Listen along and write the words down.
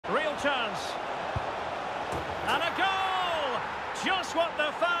chance. And a goal! Just what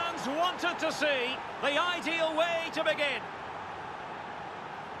the fans wanted to see. The ideal way to begin.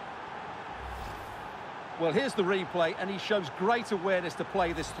 Well, here's the replay, and he shows great awareness to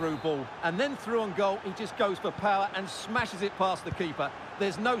play this through ball. And then through on goal, he just goes for power and smashes it past the keeper.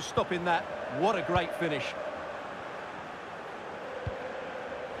 There's no stopping that. What a great finish.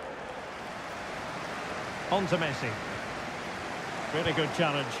 On to Messi. Really good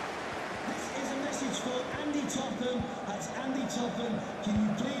challenge. This is a message for Andy Topham. That's Andy Topham. Can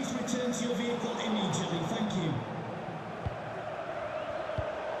you please return to your vehicle immediately? Thank you.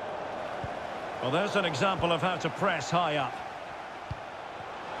 Well, there's an example of how to press high up.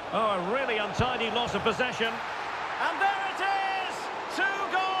 Oh, a really untidy loss of possession. And there it is! 2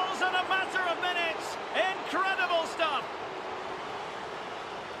 goals in a matter of minutes.